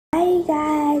Hi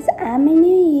guys, I'm a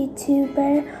new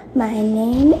YouTuber. My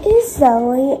name is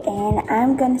Zoe and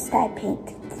I'm gonna start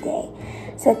painting today.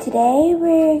 So today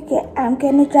I'm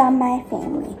gonna draw my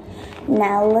family.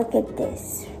 Now look at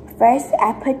this. First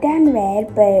I put down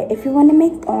red, but if you want to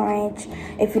make orange,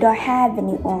 if you don't have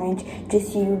any orange,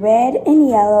 just use red and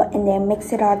yellow and then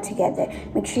mix it all together.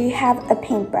 Make sure you have a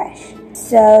paintbrush.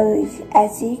 So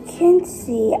as you can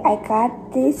see, I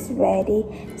got this ready.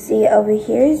 See, over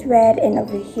here is red and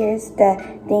over here is the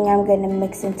thing I'm gonna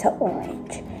mix into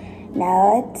orange.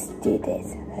 Now let's do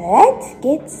this. Let's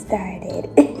get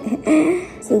started.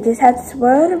 So you just have to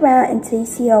swirl it around until you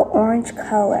see an orange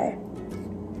color.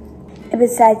 And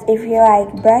besides, if your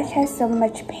brush has so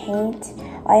much paint,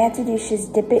 all you have to do is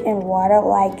just dip it in water.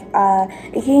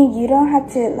 You don't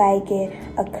have to get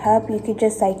a cup. You could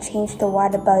just change the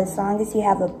water, but as long as you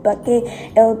have a bucket,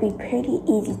 it will be pretty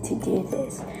easy to do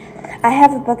this. I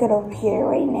have a bucket over here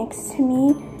right next to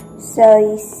me. So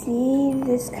you see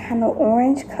this kind of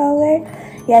orange color.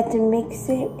 You have to mix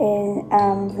it in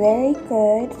very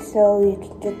good so you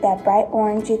can get that bright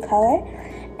orangey color.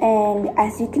 And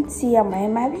as you can see, I'm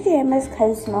wearing my pajamas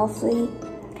because it's mostly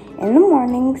in the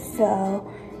morning. So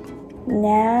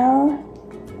now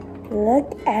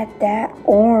look at that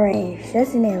orange.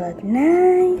 Doesn't it look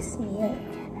nice? Yeah.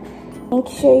 Make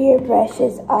sure your brush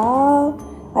is all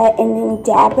white and then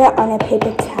dab it on a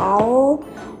paper towel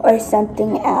or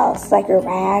something else, like a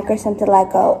rag or something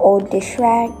like an old dish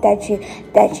rag that you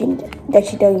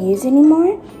don't use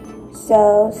anymore.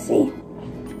 So see,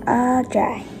 all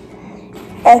dry.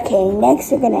 Okay,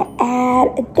 next we're gonna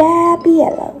add a dab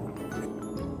yellow.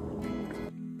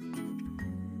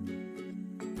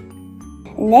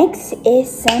 Next is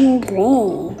some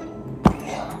green.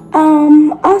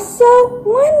 Also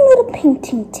one little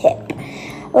painting tip.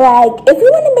 If you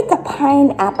want to make a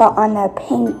pineapple on a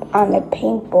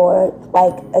paintboard,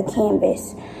 like a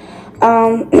canvas,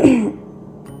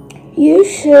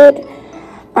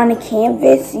 on a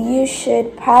canvas, you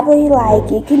should probably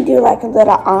you can do a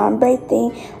little ombre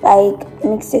thing,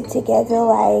 mix it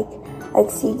together,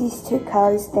 see these two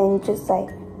colors, then just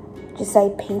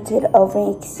paint it over and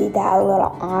you can see that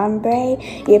little ombre.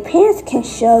 Your parents can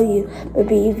show you, but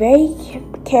be very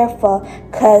careful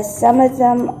because some of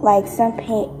them,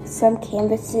 some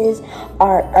canvases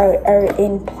are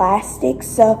in plastic,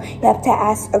 so you have to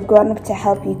ask a grown-up to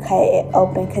help you cut it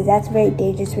open because that's very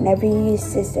dangerous whenever you use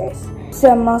scissors.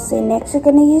 So mostly next we're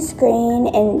gonna use green,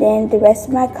 and then the rest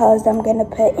of my colors I'm gonna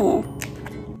put in.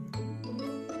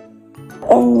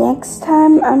 And next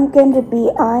time I'm going to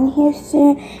be on here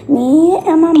soon. Me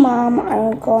and my mom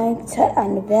are going to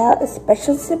unveil a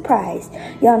special surprise.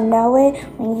 You'll know it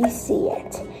when you see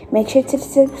it. Make sure to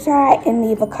subscribe and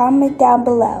leave a comment down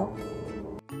below.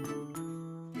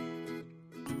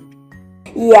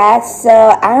 Yeah, so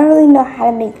I don't really know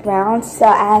how to make rounds, so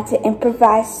I had to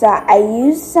improvise. So I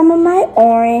used some of my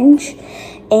orange,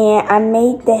 and I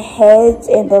made the heads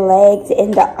and the legs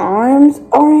and the arms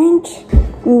orange.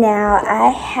 Now I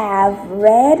have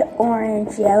red,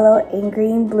 orange, yellow, and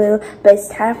green, blue, but it's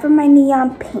time for my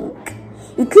neon pink.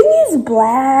 You can use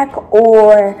black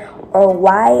or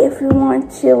white if you want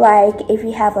to, if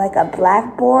you have a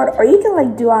blackboard, or you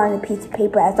can do it on a piece of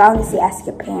paper as long as you ask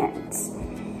your parents.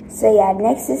 So yeah,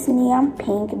 next is neon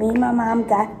pink. Me and my mom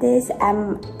got this at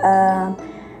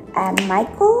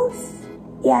Michael's.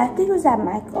 Yeah, I think it was at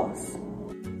Michael's.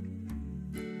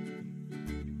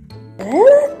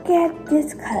 Look at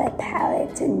this color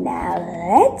palette. Now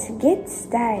let's get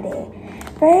started.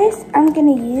 First, I'm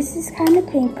gonna use this kind of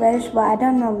paintbrush. Well, I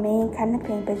don't know main kind of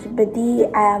paintbrush, but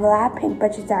I have a lot of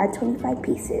paintbrushes that are 25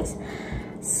 pieces.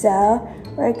 So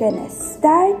we're gonna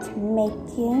start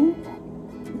making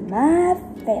my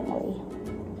family.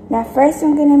 Now first,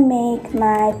 I'm gonna make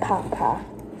my papa.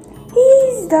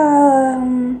 He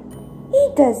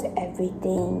does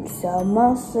everything. So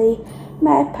mostly,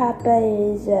 my papa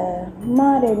is a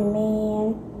modern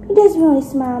man. He doesn't really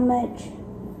smile much,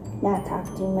 not talk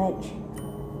too much.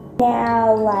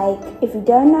 Now, if you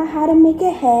don't know how to make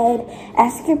a head,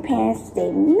 ask your parents.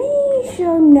 They may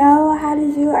know how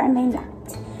to do it or may not.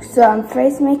 So I'm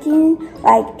first making,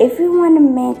 if you want to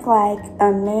make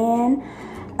a man,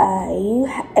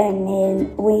 and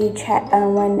then when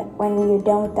you're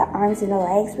done with the arms and the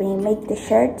legs, when you make the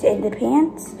shirts and the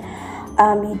pants,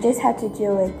 you just have to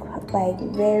do it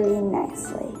very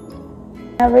nicely.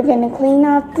 Now we're gonna clean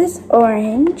out this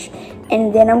orange,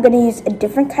 and then I'm gonna use a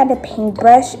different kind of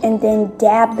paintbrush and then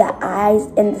dab the eyes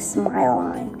and the smile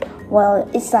on. Well,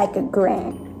 it's like a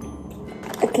grin.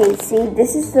 Okay, see,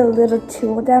 this is the little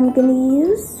tool that I'm gonna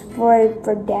use for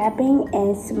dabbing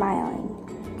and smiling.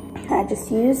 I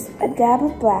just use a dab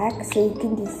of black so you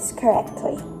can do this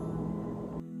correctly.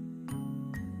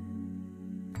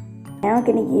 Now I'm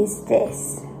going to use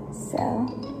this. So,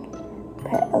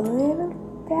 put a little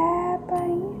dab on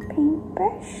your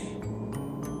paintbrush.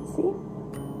 See?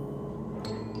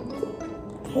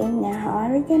 Okay, now all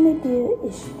we're going to do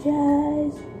is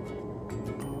just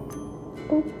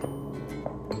boop,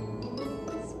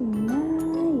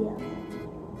 smile.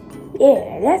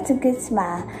 Yeah, that's a good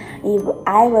smile.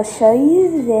 I will show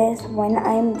you this when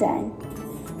I'm done.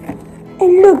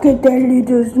 And look at that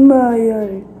little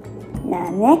smile. Now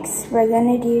next, we're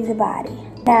gonna do the body.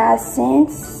 Now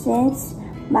since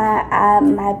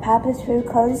my papa's favorite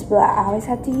color is blue, I always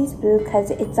have to use blue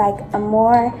because it's like a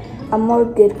more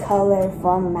good color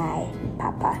for my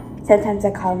papa. Sometimes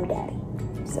I call him daddy.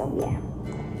 So yeah.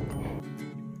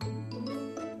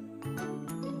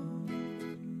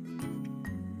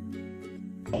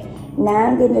 Now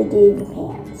I'm gonna do the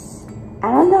pants.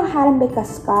 I don't know how to make a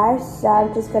scarf, so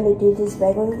I'm just gonna do this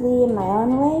regularly in my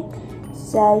own way.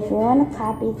 So if you want to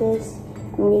copy this,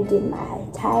 I'm going to do my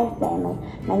entire family.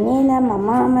 My Nana, my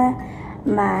mama,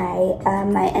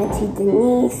 my auntie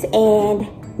Denise, and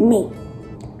me.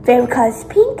 Favorite color is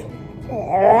pink.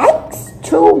 Likes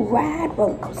to ride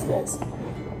roller coasters.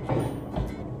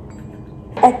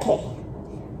 Okay.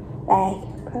 Like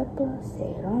purple,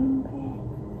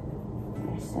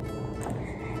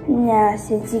 now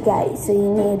since you got it, so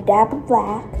you need a dab of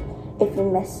black. If you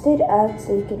messed it up,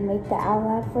 so you can make the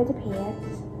outline for the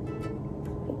pants.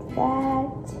 Like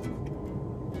that.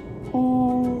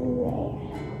 And there.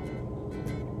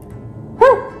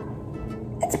 Huh!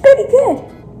 That's pretty good.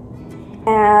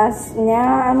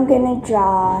 Now I'm gonna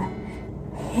draw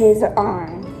his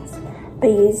arms by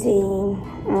using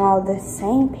the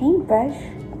same paintbrush.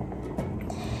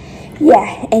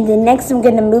 Yeah, and then next I'm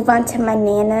gonna move on to my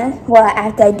Nana. Well,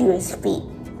 after I do his feet.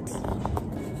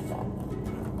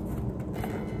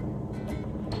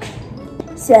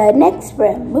 So next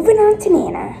we're moving on to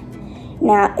Nana.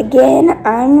 Now again,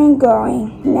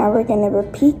 we're going to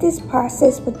repeat this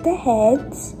process with the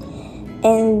heads.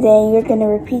 And then you're going to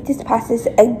repeat this process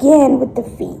again with the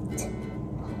feet.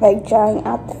 Like drawing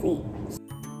out the feet.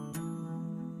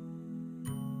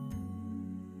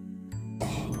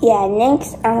 Yeah,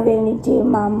 next I'm going to do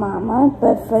my mama.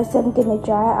 But first I'm going to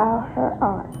draw out her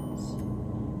arms.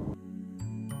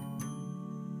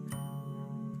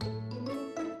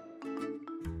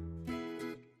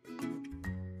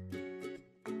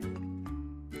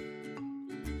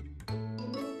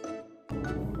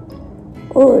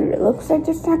 Oh, it looks like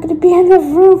there's not going to be enough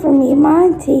room for me and my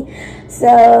auntie. So,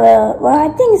 well, I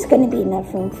think it's going to be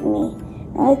enough room for me.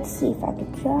 Now, let's see if I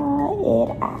can draw it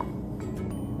out.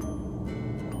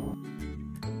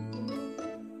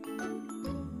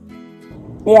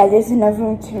 Yeah, there's enough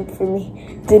room for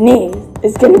me. Denise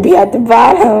is going to be at the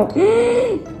bottom.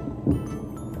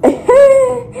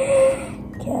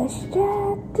 Just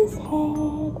drop this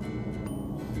head.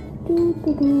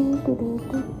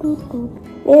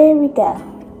 There we go.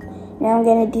 Now I'm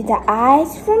going to do the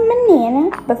eyes for my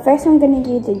Nana, but first I'm going to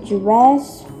do the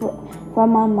dress for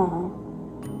my mom.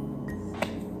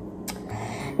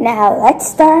 Now let's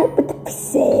start with the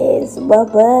pieces. Well,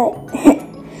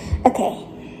 okay.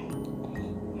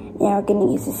 Now we're going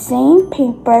to use the same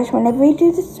paintbrush. Whenever you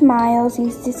do the smiles,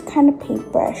 use this kind of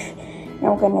paintbrush.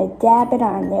 Now we're going to dab it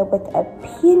on there with a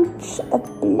pinch of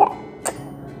black.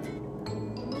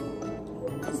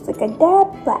 Just like a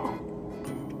dab black.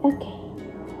 Okay.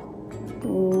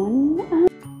 One eye.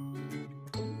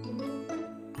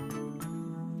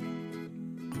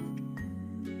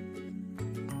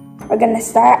 We're going to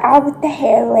start out with the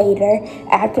hair later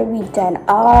after we've done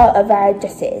all of our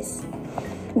dresses.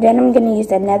 Then I'm going to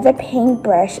use another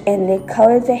paintbrush and the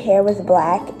color of the hair was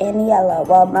black and yellow.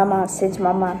 Well, since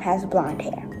my mom has blonde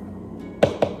hair.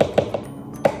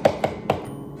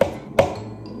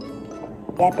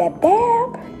 Dab, dab,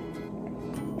 dab.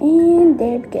 And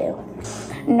there we go.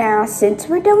 Now, since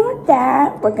we're done with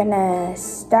that, we're going to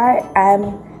start,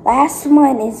 last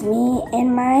one is me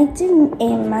and my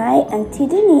auntie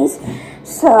Denise.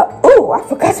 So, oh, I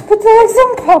forgot to put the legs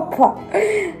on Papa.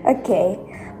 Okay.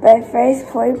 But first,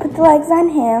 before we put the legs on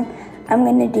him, I'm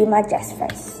going to do my dress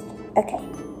first. Okay.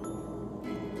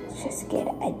 Let's just get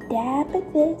a dab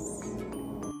of this.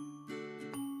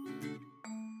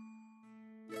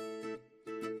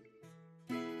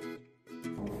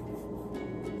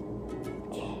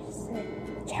 Just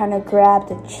trying to grab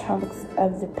the chunks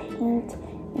of the paint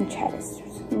and try to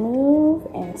smooth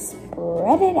and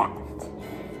spread it out.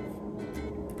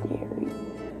 There we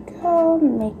go.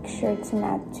 Make sure it's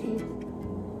not too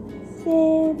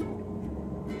thin.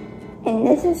 And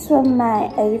this is what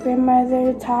my other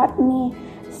grandmother taught me,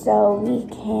 so we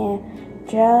can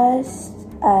just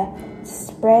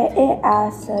spread it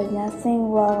out so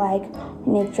nothing will, like,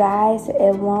 when it dries,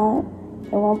 it won't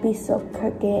be so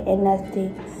crooked and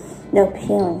no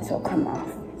peelings will come off.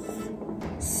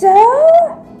 So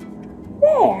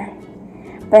there.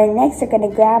 But next I'm gonna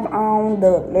grab on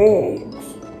the legs.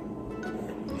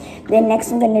 Then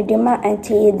next I'm gonna do my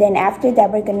auntie. Then after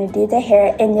that we're gonna do the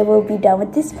hair, and then we'll be done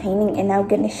with this painting, and I'm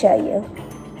gonna show you.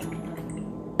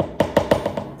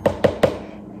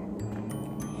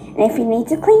 And if you need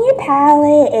to clean your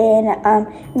palette,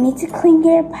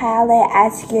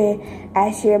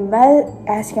 ask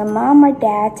your mom or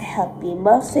dad to help you.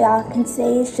 Mostly all I can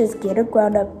say is just get a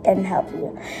grown up and help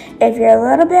you. If you're a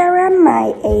little bit around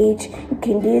my age, you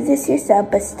can do this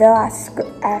yourself, but still ask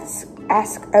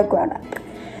a grown up.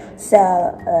 So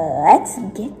let's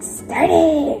get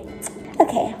started.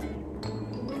 Okay.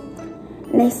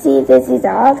 And you see, these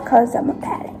are all the colors on my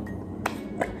palette.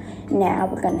 Now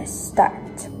we're gonna start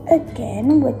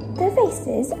again with the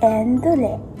faces and the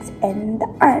legs and the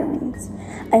arms.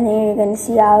 And then you're gonna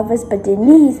see all of us, but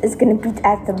Denise is gonna be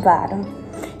at the bottom.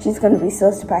 She's gonna be so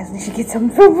surprised when she gets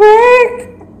home from work.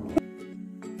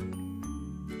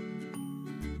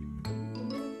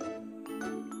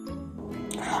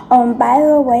 By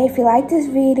the way, if you like this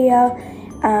video,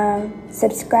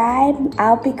 subscribe.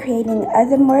 I'll be creating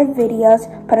more videos.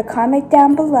 Put a comment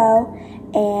down below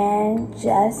and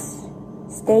just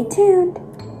stay tuned.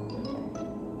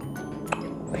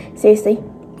 Seriously,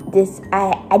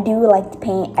 I do like to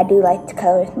paint. I do like to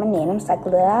color with my nails, like a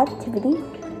little activity.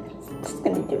 Just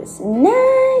gonna do this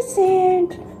nice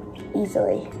and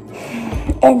easily.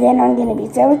 And then I'm gonna be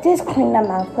done with this, clean up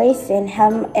my place, and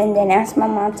then ask my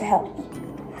mom to help me.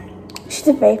 She's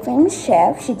a very famous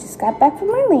chef. She just got back from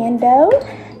Orlando.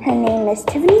 Her name is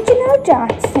Tiffany Janelle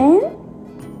Johnson.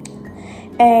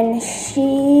 And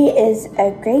she is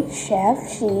a great chef.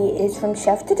 She is from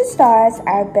Chef to the Stars.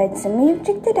 I bet some of you have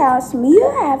checked it out, some of you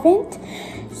haven't.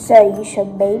 So you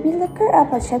should maybe look her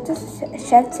up on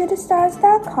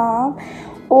cheftothestars.com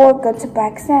or go to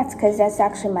Black Snacks, because that's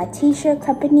actually my t-shirt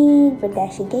company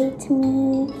that she gave to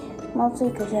me.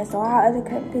 Mostly because she has a lot of other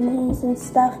companies and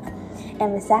stuff.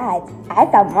 And besides, I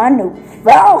got my new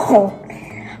phone.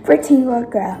 14-year-old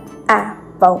girl,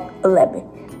 iPhone 11.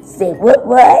 Say what?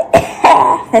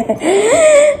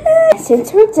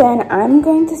 Since we're done, I'm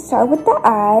going to start with the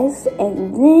eyes,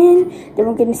 and then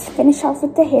we're going to finish off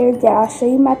with the hair. Then I'll show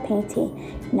you my painting.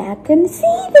 Not gonna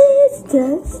see this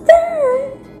till it's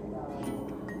done.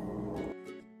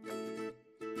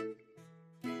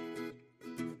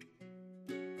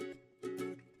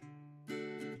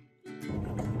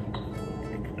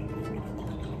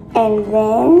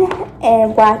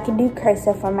 And I can do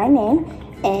cursive for my name.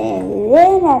 And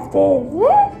then after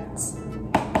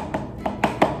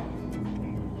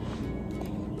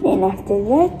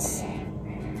that,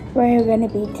 we're gonna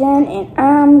be done, and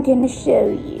I'm gonna show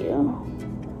you.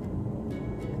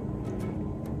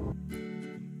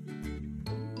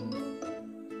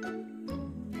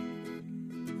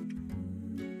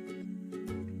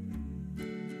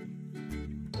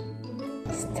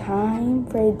 It's time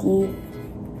for the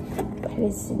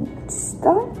present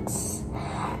starts.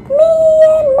 Me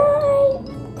and my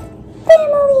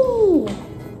family.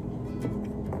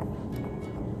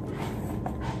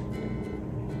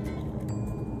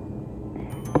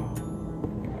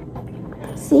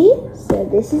 See? So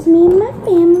this is me and my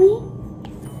family.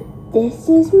 This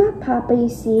is my papa, you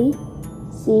see.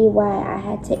 See why I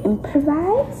had to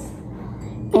improvise?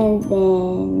 And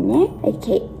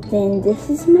then this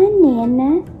is my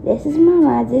Nana. This is my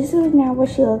mom. This is not what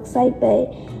she looks like,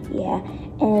 but yeah.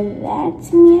 And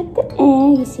that's me at the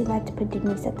end. You see, I like to put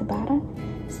Denise at the bottom.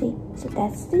 See? So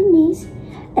that's Denise.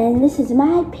 And this is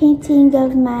my painting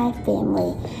of my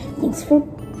family. Thanks for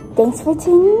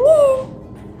tuning in.